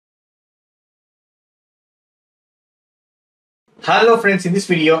Hello friends, in this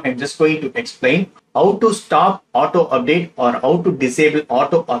video I'm just going to explain how to stop auto update or how to disable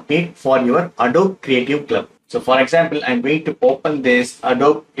auto update for your Adobe Creative Cloud. So for example, I'm going to open this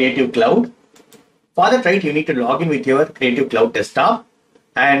Adobe Creative Cloud. For that, right, you need to log in with your Creative Cloud desktop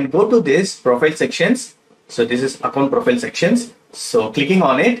and go to this profile sections. So this is account profile sections. So clicking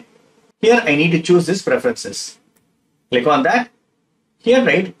on it, here I need to choose this preferences. Click on that. Here,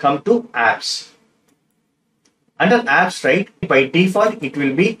 right, come to apps. Under apps, right, by default, it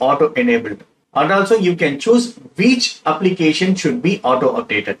will be auto enabled. And also you can choose which application should be auto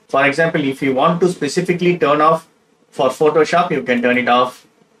updated. For example, if you want to specifically turn off for Photoshop, you can turn it off,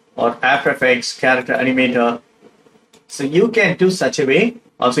 or After Effects, Character Animator. So you can do such a way.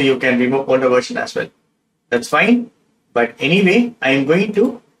 Also, you can remove older version as well. That's fine. But anyway, I am going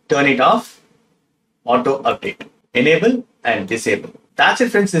to turn it off, auto update, enable and disable. That's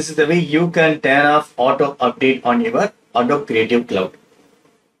it, friends. This is the way you can turn off auto update on your Adobe Creative Cloud.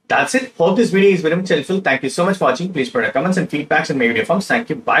 That's it. Hope this video is very much helpful. Thank you so much for watching. Please put your comments and feedbacks and my video forms. Thank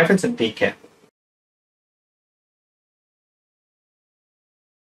you. Bye, friends, and take care.